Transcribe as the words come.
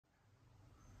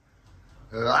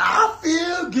I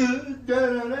feel good.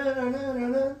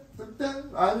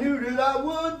 I knew that I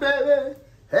would, baby.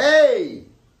 Hey,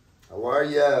 how are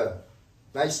ya?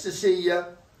 Nice to see ya.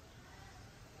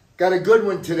 Got a good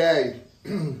one today.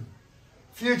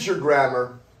 Future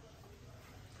grammar.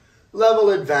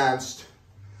 Level advanced.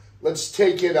 Let's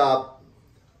take it up.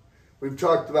 We've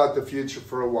talked about the future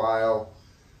for a while.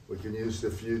 We can use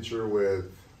the future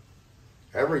with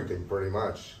everything pretty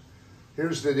much.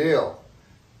 Here's the deal.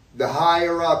 The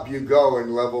higher up you go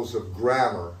in levels of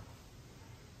grammar,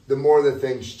 the more the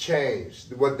things change.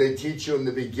 What they teach you in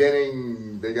the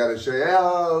beginning, they got to say,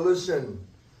 oh, listen.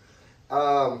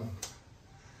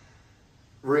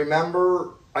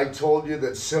 Remember I told you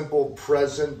that simple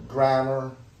present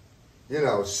grammar,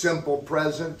 simple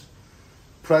present.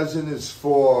 Present is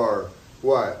for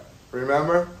what?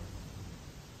 Remember?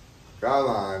 Come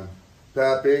on.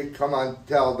 Peppy, come on,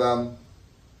 tell them.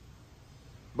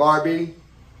 Barbie?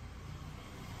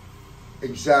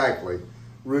 Exactly.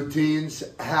 Routines,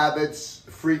 habits,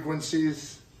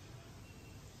 frequencies,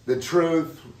 the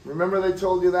truth. Remember they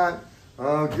told you that?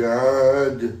 Oh,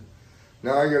 God.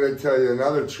 Now I got to tell you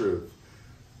another truth.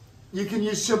 You can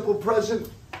use simple present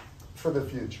for the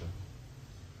future.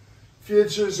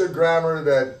 Future's a grammar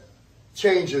that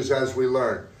changes as we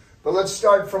learn. But let's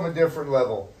start from a different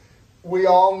level. We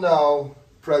all know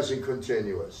present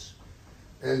continuous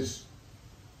is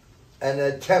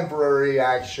a temporary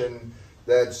action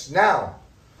that's now.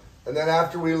 And then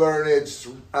after we learn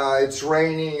it's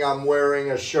raining, I'm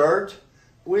wearing a shirt,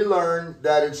 we learn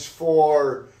that it's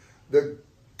for the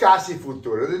casi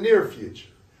futuro, the near future.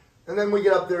 And then we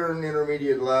get up there in the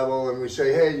intermediate level and we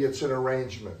say, hey, it's an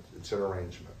arrangement. It's an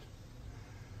arrangement.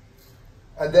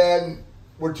 And then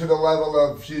we're to the level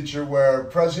of future where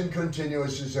present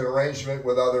continuous is an arrangement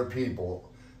with other people.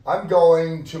 I'm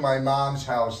going to my mom's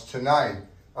house tonight.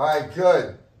 All right,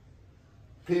 good.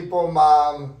 People,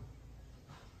 mom,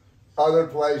 other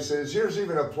places. Here's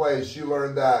even a place, you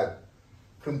learned that.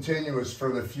 Continuous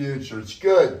for the future. It's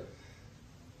good.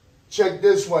 Check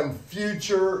this one,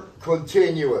 future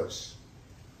continuous.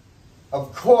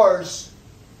 Of course,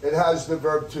 it has the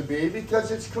verb to be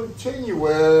because it's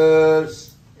continuous.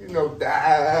 You know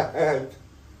that. And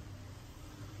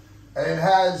it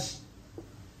has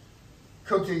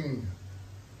cooking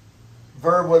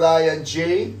verb with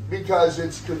ing because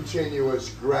it's continuous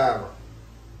grammar.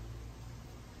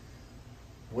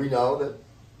 We know that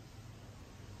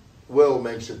will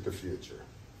makes it the future.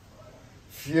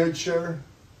 Future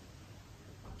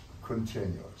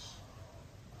continuous.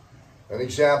 An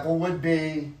example would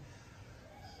be,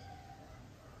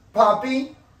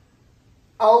 Poppy,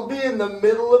 I'll be in the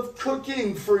middle of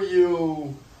cooking for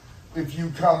you. If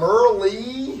you come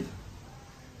early,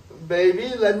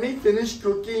 baby, let me finish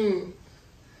cooking.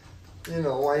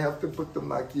 I have to put the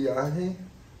maquillaje. I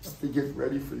have to get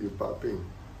ready for you, Papi.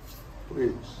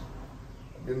 Please.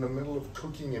 I'm in the middle of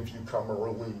cooking if you come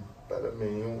early.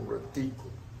 Espérame un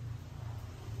ratico.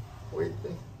 Wait.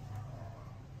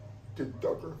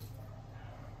 TikToker.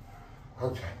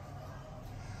 Okay.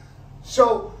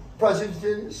 So, present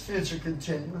continuous, future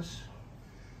continuous.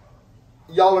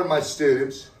 Y'all are my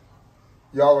students.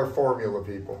 Y'all are formula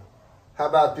people. How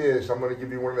about this? I'm going to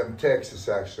give you one of them Texas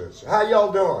accents. How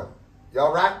y'all doing?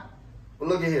 Y'all right? Well,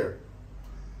 look at here.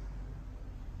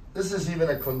 This is even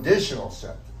a conditional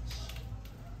sentence.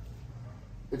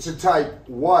 It's a type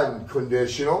 1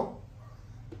 conditional.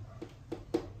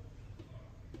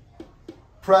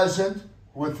 Present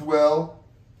with will,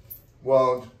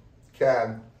 won't,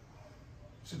 can.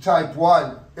 It's a type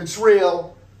 1. It's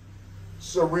real.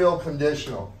 It's a real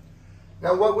conditional.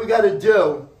 Now what we got to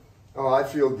do, I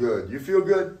feel good. You feel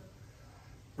good?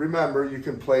 Remember, you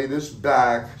can play this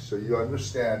back so you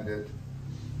understand it.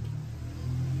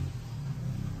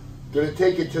 Going to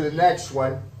take it to the next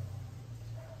one.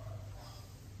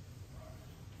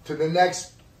 To the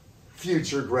next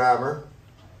future grammar.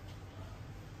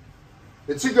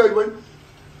 It's a good one.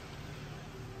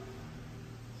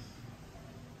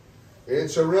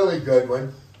 It's a really good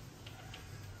one.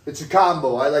 It's a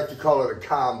combo. I like to call it a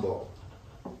combo.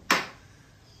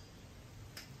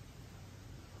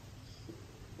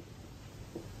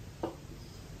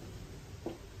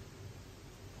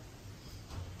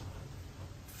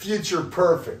 Future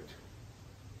perfect.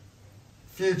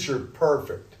 Future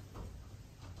perfect.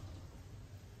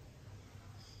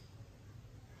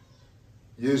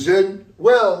 Using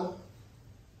will.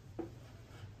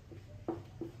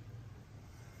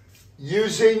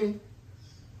 Using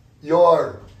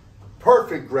your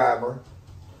perfect grammar.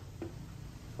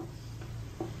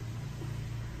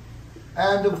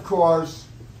 And of course,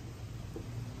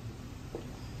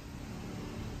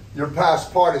 your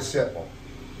past participle.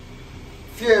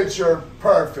 future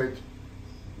perfect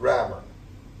grammar.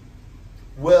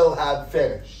 Will have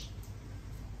finished.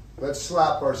 Let's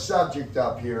slap our subject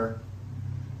up here.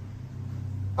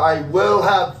 I will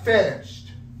have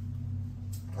finished.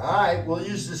 All right, we'll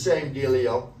use the same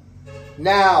dealio.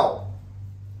 Now.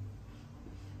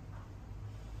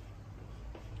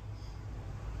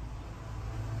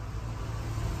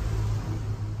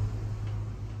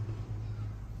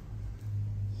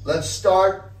 Let's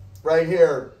start right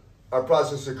here, our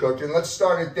process of cooking. Let's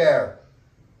start it there.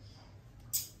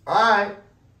 All right.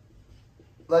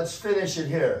 Let's finish it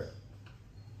here.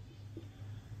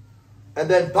 And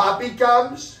then Poppy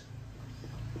comes.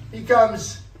 He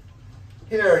comes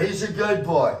here. He's a good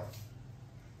boy.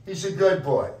 He's a good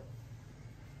boy.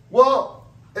 Well,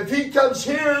 if he comes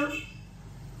here,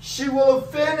 she will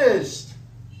have finished.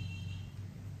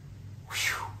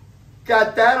 Whew.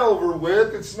 Got that over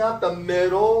with. It's not the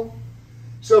middle.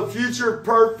 So future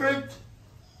perfect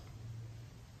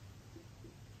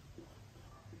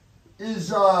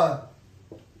is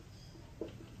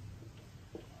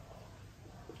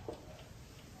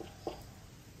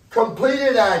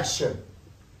completed action.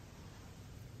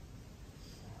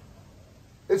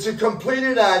 It's a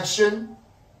completed action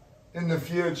in the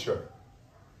future.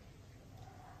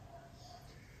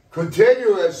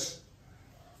 Continuous,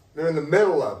 they're in the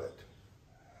middle of it.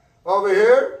 Over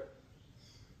here,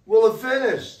 we'll have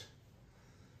finished.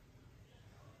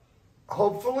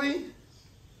 Hopefully,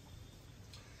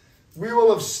 we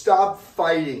will have stopped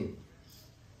fighting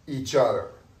each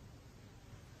other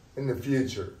in the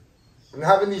future and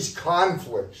having these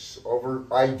conflicts over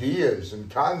ideas and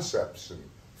concepts and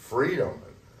freedom.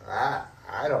 And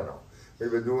I don't know.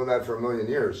 We've been doing that for a million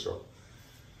years, so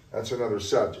that's another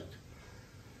subject.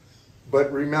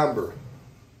 But remember,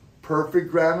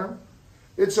 perfect grammar,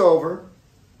 it's over.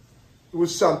 It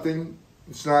was something.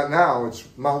 It's not now. It's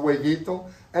mahueguito,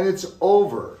 and it's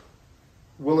over.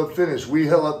 We'll have finished. We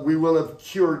will have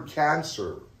cured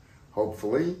cancer,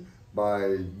 hopefully,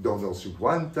 by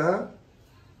 2050.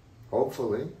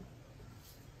 Hopefully.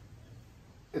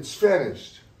 It's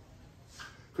finished.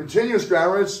 Continuous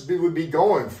grammar would be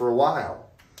going for a while.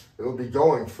 It'll be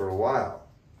going for a while.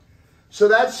 So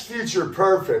that's future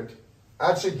perfect.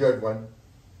 That's a good one.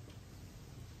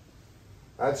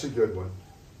 That's a good one.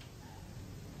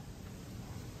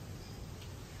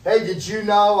 Hey, did you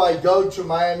know I go to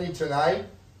Miami tonight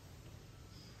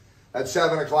at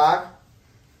 7 o'clock?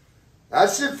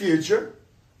 That's the future.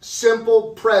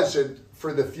 Simple present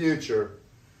for the future.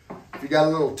 If you got a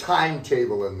little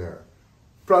timetable in there.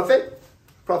 Prophet?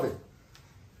 Prophet.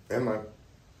 Emma,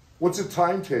 what's a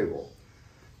timetable?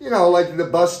 You know, like the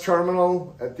bus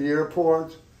terminal at the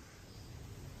airport.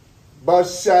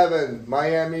 Bus 7,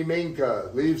 Miami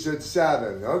Minka, leaves at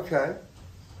 7. Okay.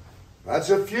 That's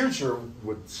a future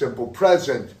with simple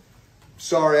present.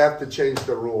 Sorry, I have to change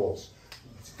the rules.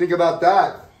 Think about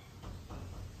that.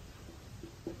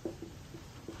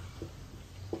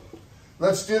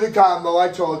 Let's do the combo. I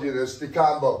told you this, the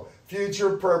combo.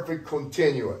 Future perfect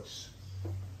continuous.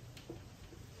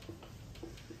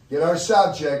 Get our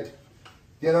subject,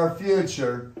 get our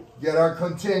future, get our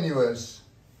continuous.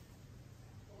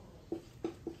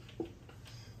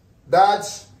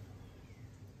 That's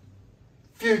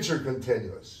future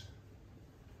continuous.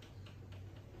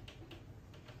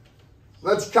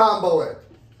 Let's combo it.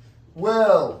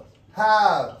 Will,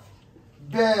 have,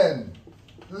 been,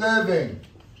 living.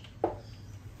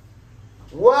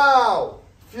 Wow!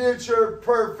 Future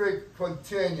perfect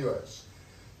continuous.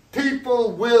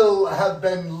 People will have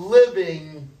been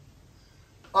living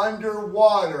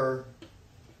underwater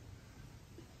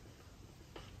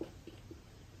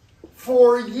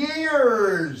for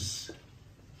years.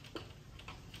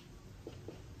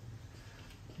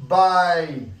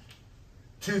 By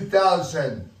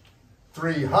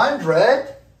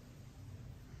 2300,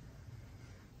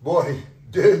 boy,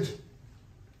 dude,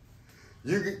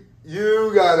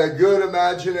 you got a good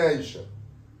imagination.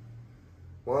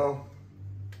 Well,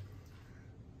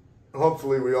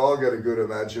 hopefully we all get a good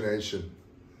imagination,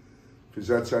 because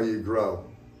that's how you grow.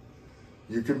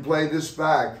 You can play this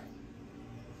back.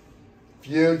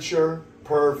 Future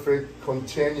perfect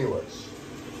continuous.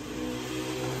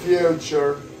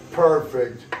 Future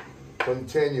perfect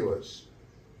continuous.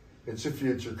 It's a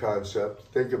future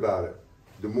concept. Think about it.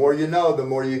 The more you know, the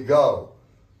more you go.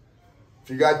 If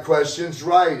you got questions,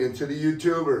 write into the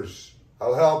YouTubers.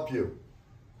 I'll help you.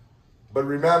 But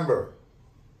remember,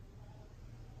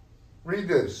 read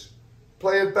this.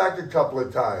 Play it back a couple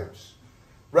of times.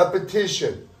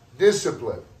 Repetition,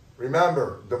 discipline.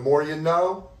 Remember, the more you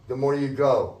know, the more you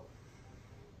go.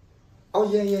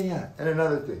 Oh, yeah. And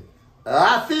another thing.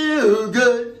 I feel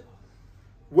good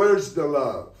Where's the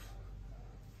love?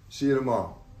 See you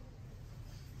tomorrow.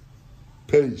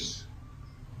 Peace.